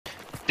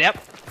Yep.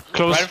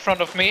 Close. Right in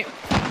front of me.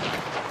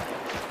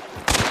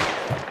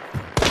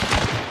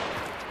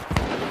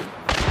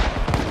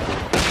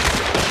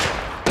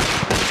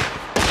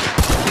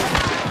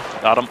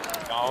 Got him.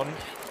 Down.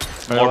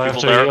 More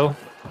people there. Heal.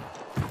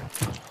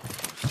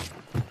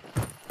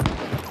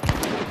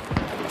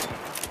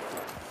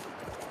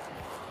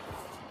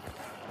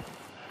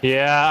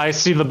 Yeah, I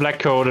see the black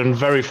coat and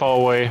very far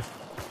away.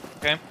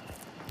 Okay.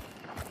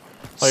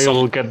 I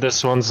will get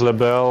this one's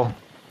label.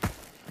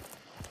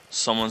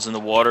 Someone's in the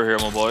water here,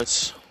 my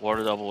boys.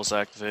 Water double was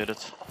activated.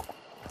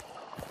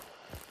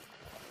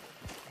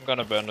 I'm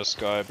gonna burn this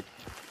guy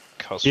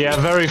because... Yeah,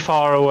 very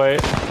far away.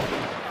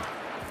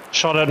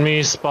 Shot at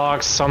me,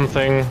 sparks,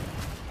 something.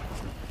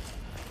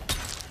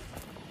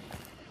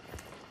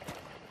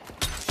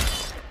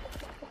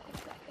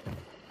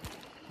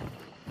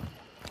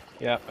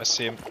 Yeah, I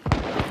see him.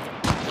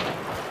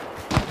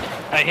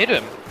 I hit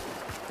him!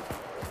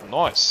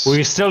 Nice.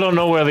 We still don't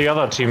know where the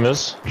other team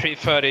is.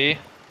 330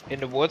 in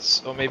the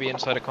woods, or maybe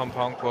inside a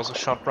compound, was a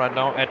shot right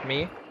now at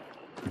me.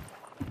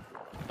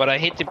 But I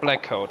hit the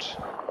black coat.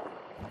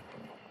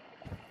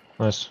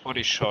 Nice.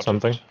 Body shot.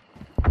 Something.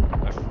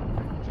 I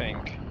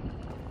think.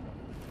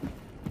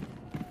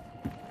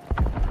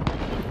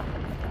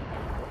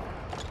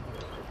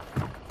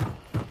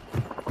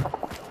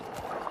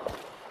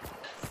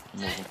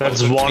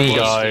 That's one Close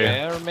guy.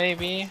 there,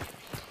 maybe.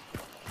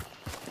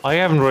 I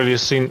haven't really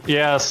seen.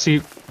 Yeah,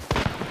 see.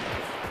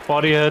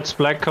 Body hit,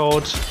 black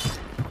coat.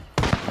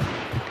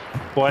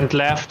 Went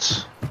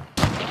left.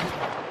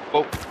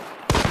 Oh,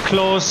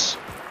 Close.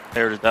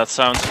 Where did that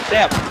sound?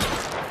 there!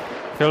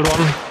 Killed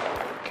one.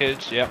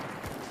 Killed, yeah.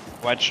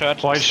 White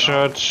shirt. White so-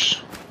 shirt.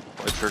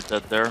 White shirt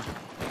dead there.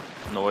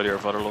 No idea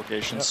of other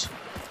locations.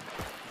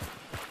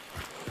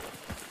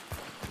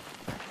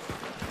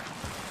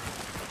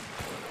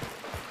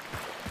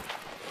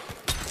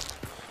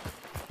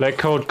 Black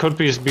coat could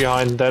be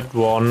behind that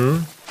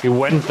one. He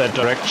went that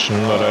direction,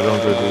 but I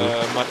don't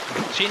really.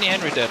 Martini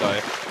Henry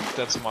Deadeye.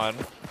 That's mine.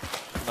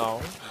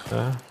 No.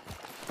 Yeah.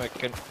 I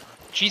can.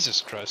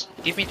 Jesus Christ.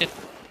 Give me the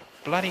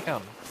bloody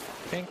gun.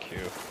 Thank you.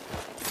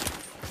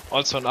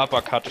 Also an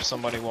uppercut if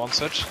somebody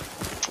wants it.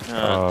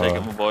 Take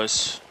it, my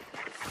boys.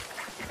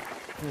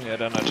 Yeah,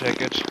 then I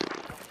take it.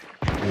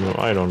 No,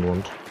 I don't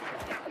want.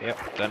 Yep,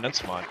 then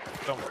it's mine.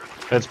 Don't worry.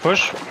 Let's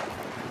push.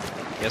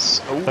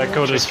 Yes. Oh, Black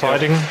coat is check out.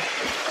 fighting.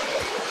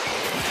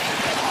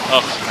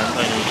 Oh, and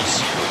I knew this.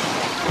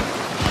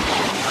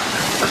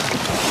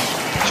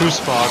 2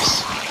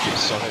 sparks.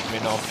 Please don't hit me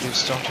now.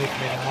 Please don't hit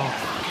me now.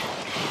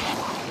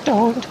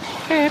 Don't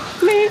hit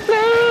me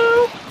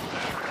now.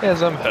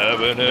 Yes, I'm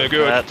having a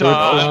good Bad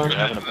time. You're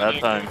having a bad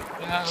time.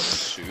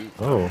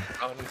 Oh.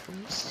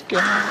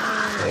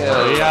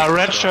 Yeah, Yeah,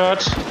 red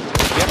shirt.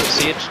 Yep,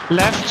 see it.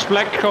 Left,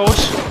 black coat.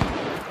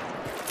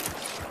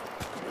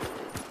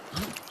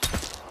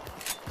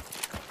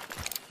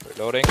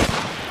 Reloading.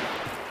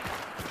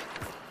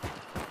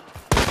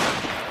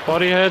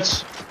 Body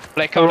hit.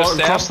 Black coat is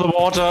there. Across the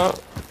water.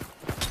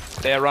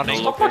 They're No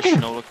running. location,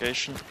 no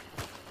location.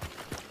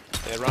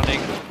 They're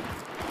running.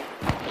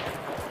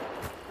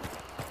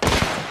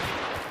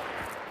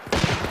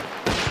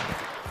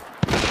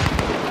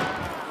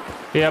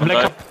 Yeah,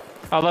 black coat.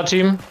 Other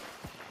team.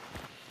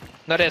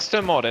 No, there's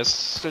still more. There's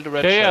still the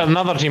red Yeah, shirt.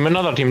 another team,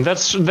 another team.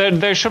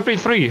 There should be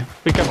 3.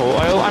 Be careful.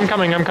 I'm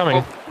coming, I'm coming.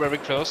 Oh, very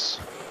close.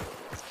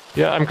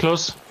 Yeah, I'm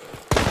close.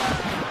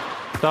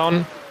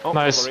 Down. Oh,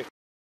 Nice. sorry.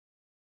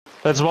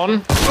 That's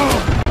one.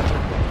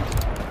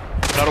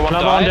 Another one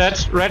Another one died.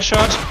 dead. Red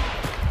shirt.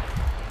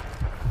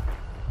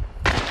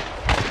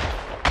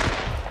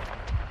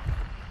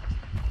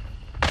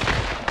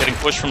 Getting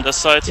pushed from this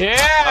side. Yeah!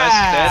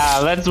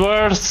 Nice, That's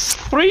worth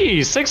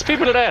 3. 6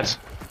 people dead.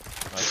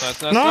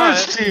 Nice, nice,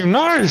 nice. Team,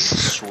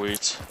 nice!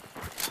 Sweet.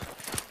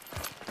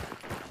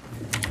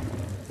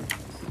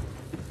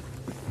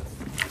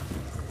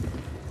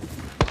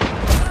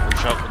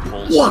 Watch out with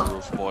holes in the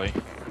roof, boy.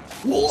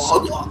 Holes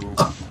in the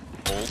roof.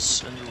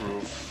 Holes in the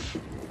roof.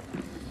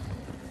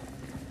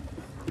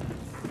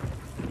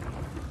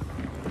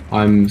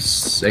 I'm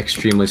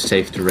extremely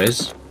safe to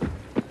res.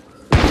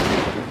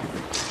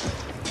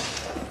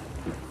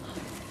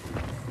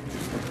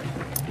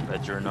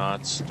 Bet you're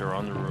not. They're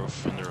on the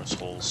roof and there's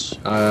holes.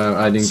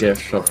 I didn't get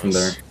shot from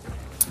there.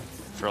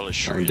 Fairly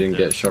sure I you didn't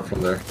did. get shot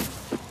from there.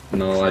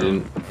 No, I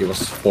didn't. It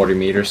was 40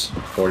 meters.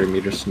 40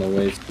 meters, no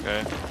way.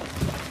 Okay.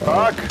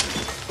 Fuck!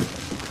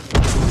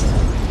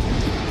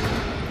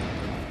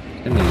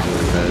 And he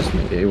res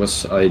me. It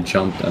was, I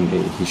jumped and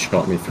he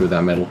shot me through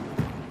that metal.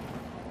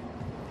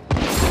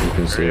 You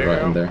can see it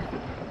right in there.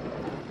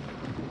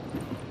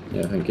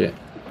 Yeah, thank you.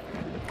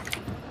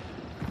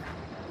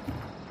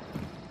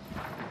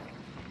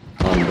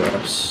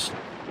 Unders,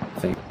 I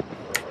think.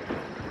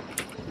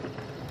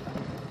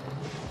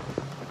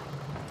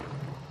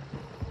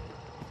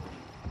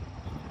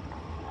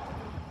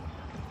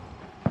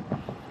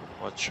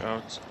 Watch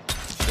out.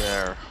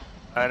 There.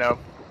 I know.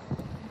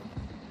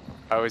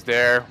 I was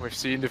there. We've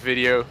seen the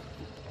video.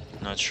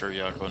 Not sure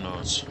Yako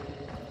knows.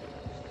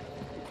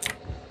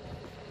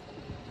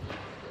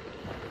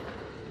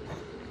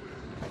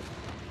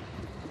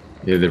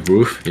 Yeah, the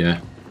roof, yeah.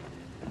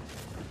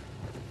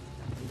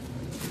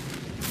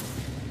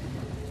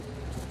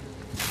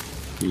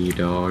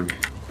 E-dog.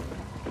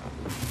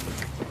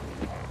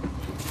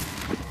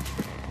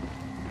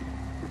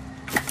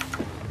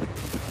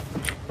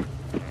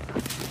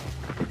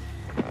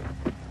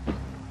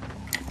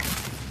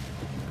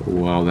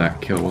 Wow,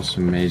 that kill was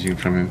amazing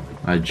from him.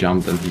 I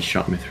jumped and he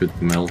shot me through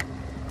the middle.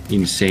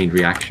 Insane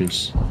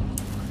reactions.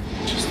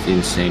 Just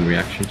insane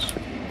reactions.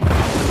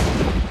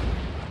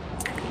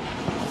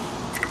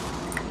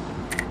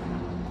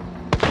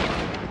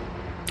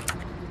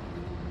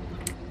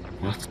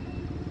 What?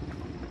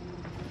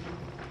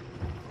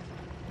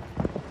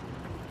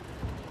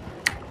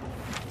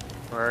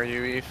 Where are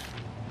you, Eve?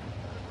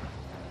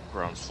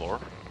 Ground floor.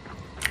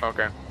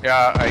 Okay.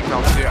 Yeah, I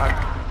can't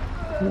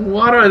see.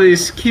 What are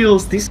these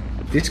kills? These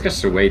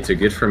guys are way too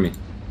good for me.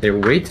 They're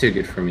way too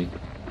good for me.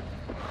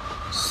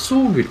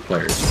 So good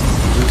players.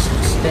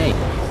 Just stay.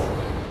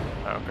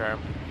 Okay.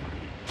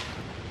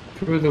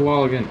 Through the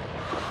wall again.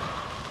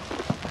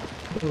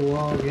 Through the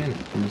wall again.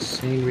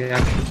 Insane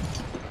reactions.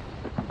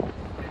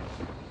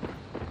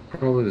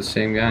 Probably the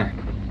same guy.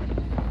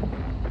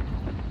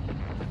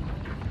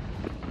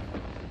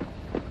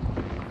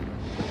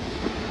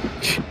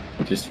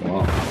 Just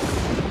wow.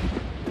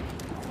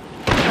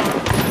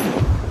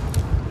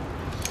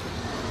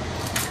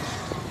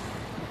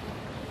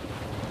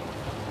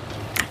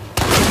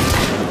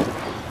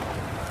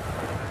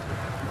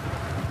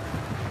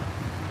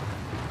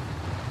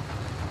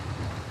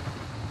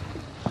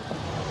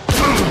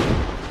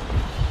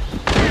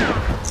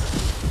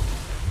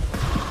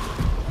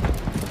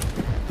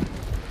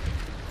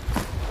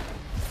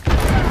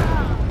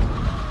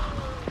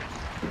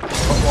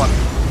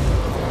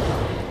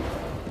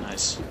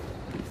 Nice.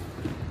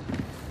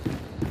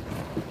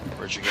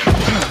 Where'd you go?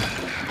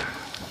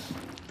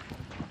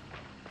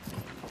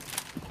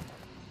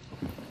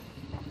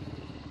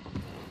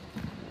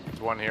 There's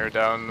one here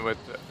down with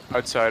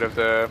outside of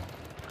the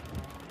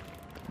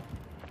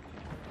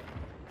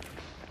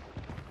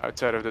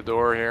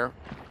door here.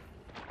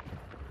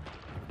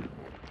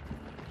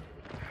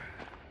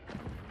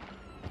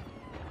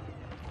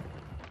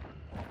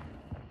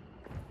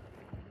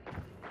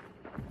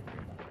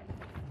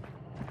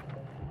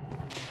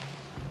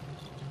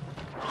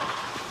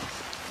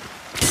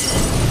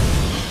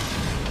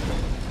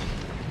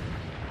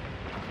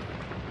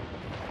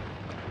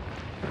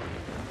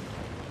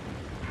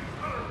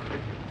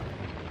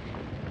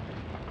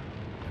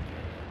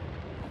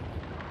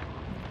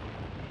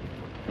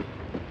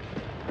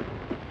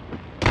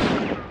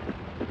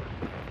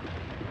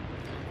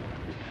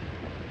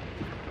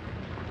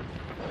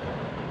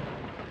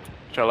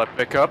 Shall I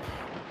pick up?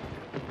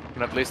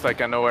 And at least I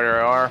can know where they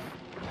are.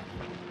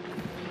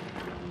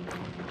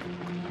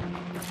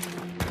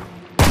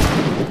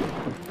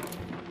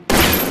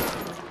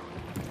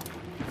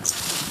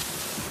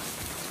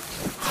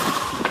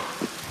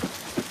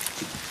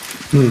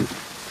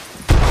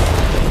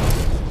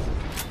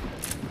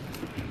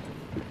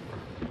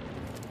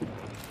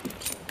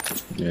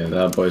 Yeah,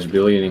 that boy's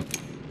billioning.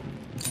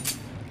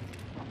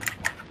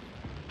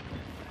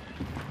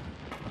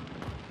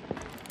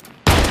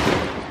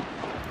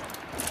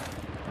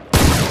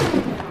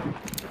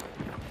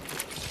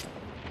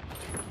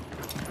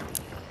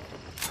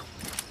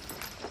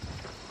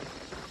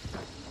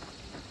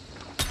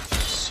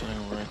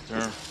 Sitting right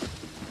there.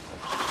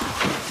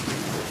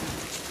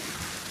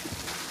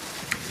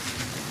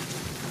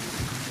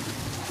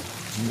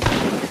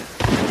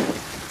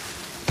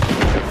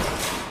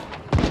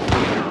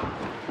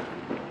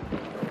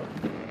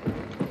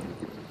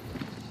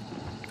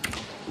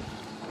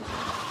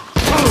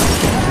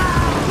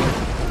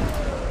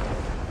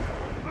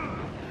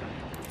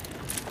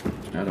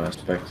 How do I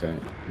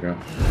spectate? Go.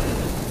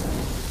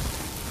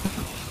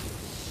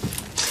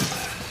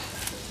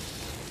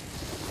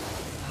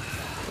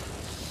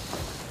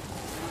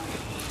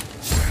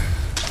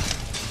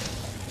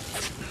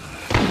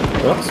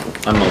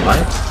 What? I'm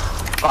alive?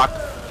 Fuck!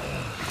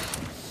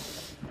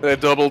 They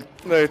doubled.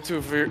 They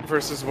 2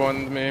 versus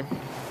 1 me.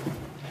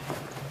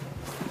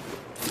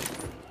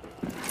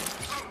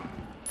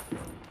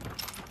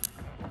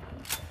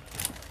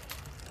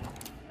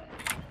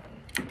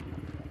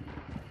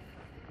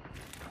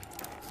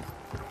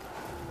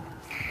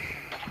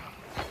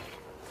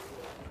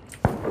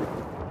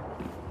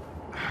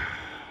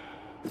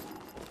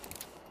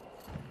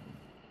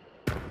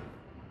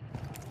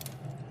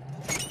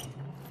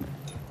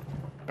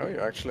 Oh, you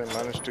actually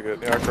managed to get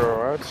the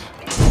aggro out.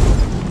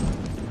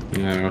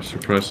 Yeah, I was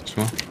surprised as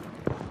well.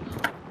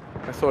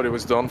 I thought it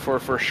was done for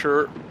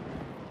sure.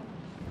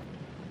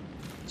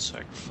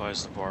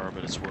 Sacrifice the bar,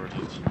 but it's worth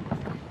it.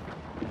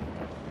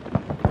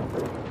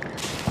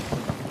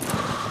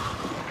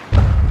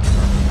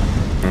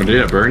 Oh,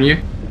 did I burn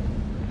you?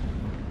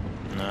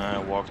 Nah, I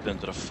walked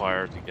into the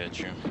fire to get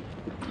you.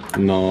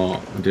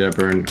 No, did I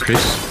burn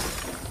Chris?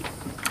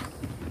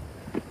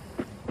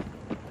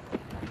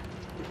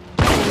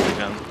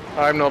 Again.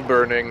 I'm not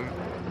burning.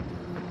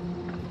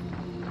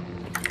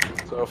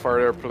 So far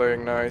they're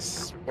playing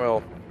nice.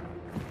 Well,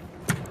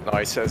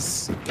 nice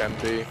as can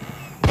be.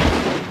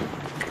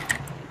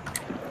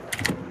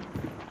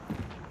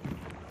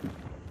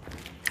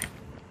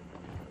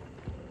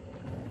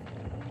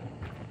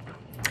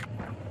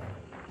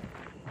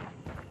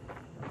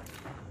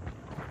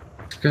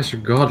 These guys are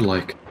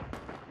godlike.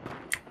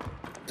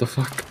 What the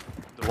fuck?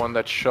 The one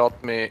that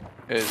shot me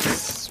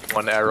is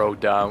one arrow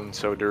down,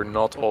 so they're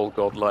not all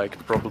godlike.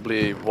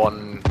 Probably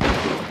one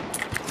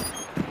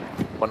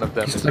of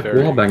them He's is like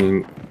very...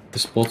 wallbanging the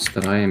spots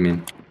that I am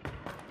in.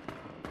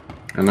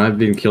 And I've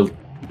been killed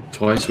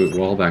twice with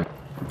wallbang.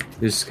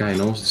 This guy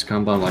knows this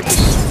compound like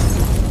this.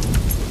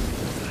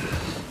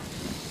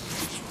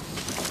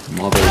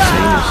 Mother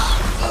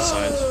Zanus.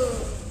 Inside.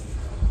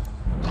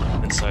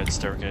 Inside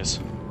staircase.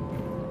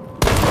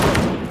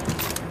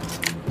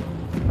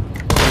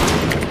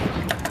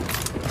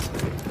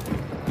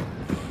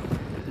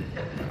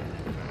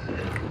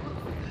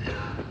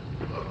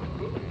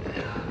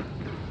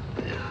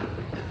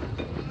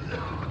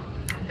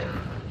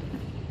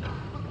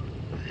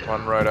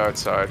 One right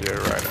outside here,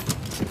 right.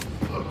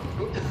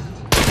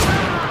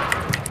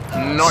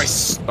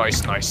 Nice,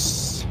 nice,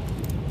 nice.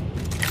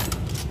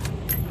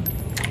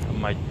 It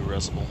might be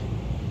resible.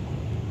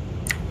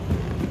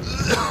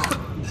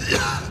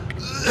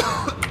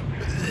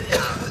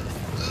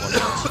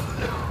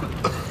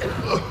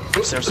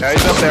 Upstairs. Yeah,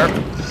 he's up there.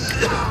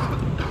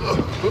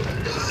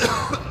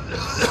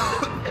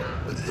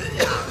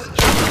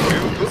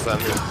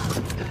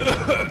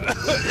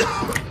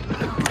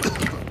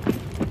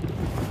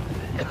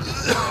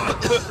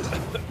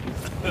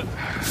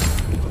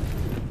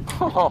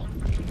 Oh.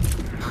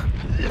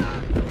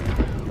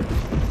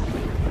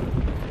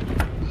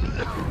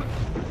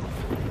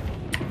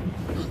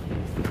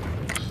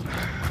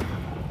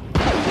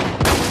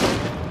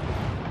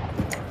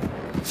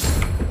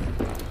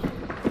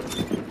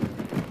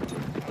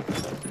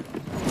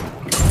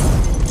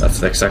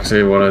 That's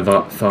exactly what I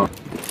thought.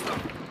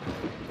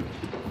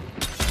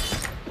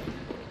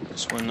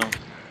 This window.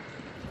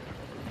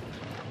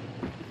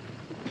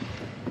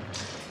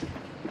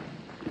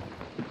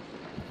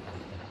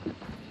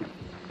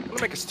 I'm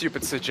gonna make a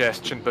stupid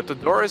suggestion, but the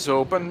door is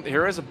open.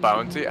 Here is a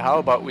bounty. How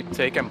about we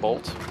take and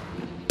bolt?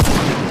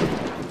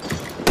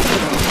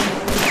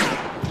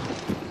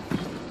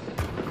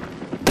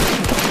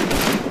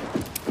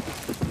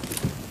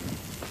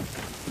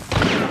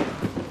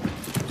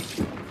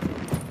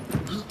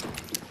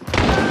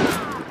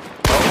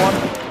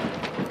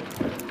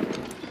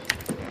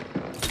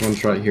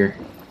 One's right here.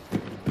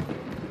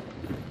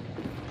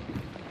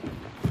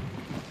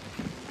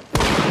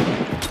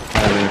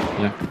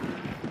 Yeah.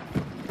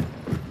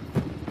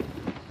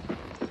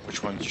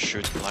 Which one did you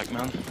shoot? Black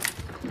man?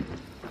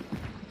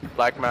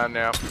 Black man,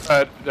 yeah.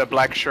 The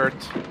black shirt.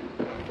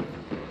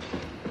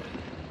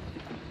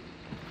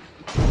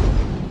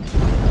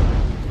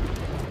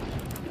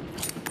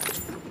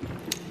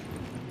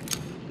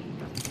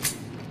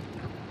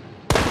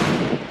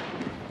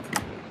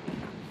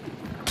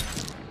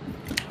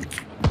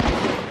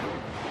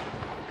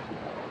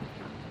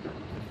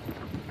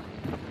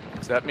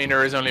 Does that mean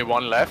there is only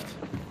one left?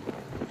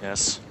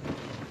 Yes.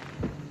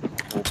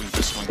 Hoping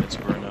this one gets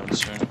burned out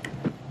soon.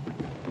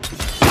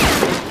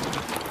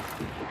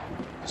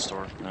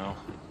 Store now.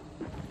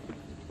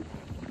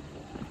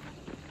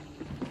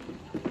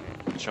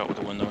 Shot with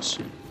the windows.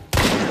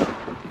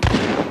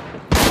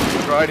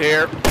 Right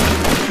here.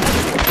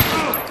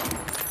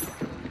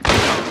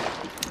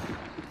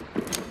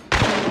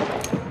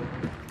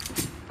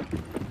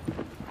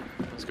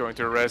 He's going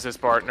to res his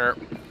partner.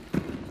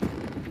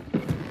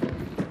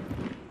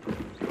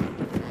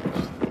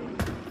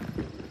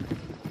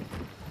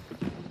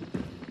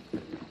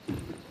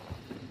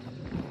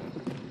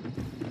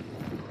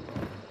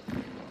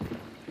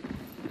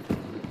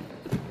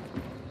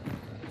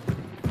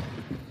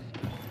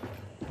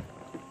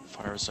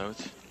 Fires out.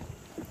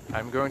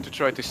 I'm going to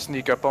try to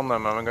sneak up on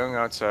them. I'm going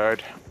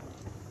outside.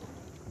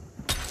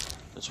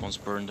 This one's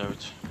burned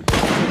out.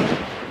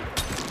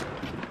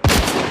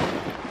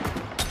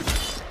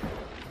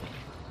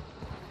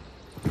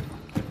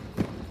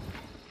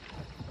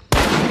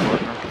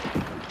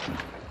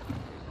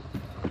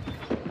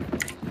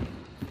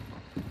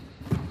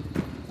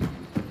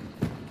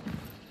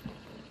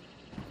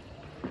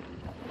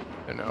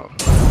 You know.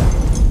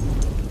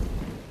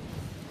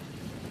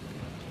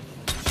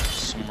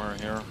 Somewhere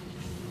here.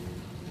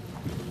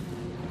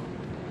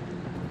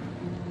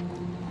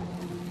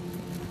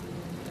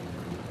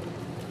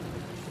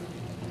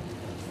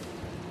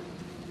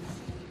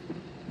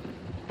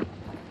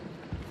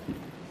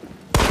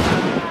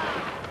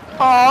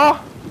 Aww!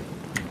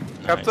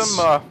 Kept Nice.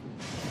 him,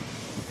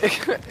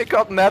 it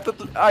got netted.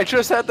 I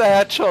just had the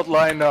headshot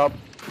lined up.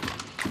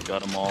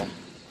 Got them all.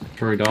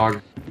 Furry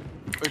dog.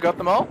 We got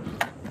them all?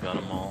 Got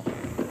them all.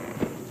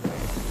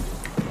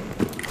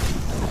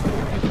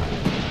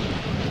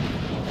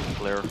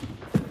 Clear.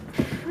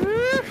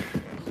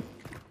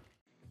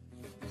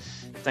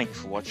 Thank you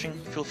for watching.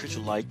 Feel free to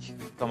like,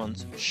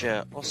 comment,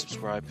 share or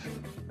subscribe.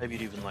 Maybe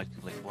you'd even like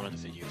to click one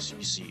of the videos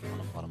you see on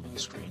the bottom of the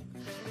screen.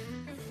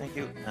 Thank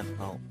you, and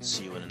I'll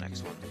see you in the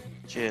next one.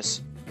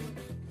 Cheers.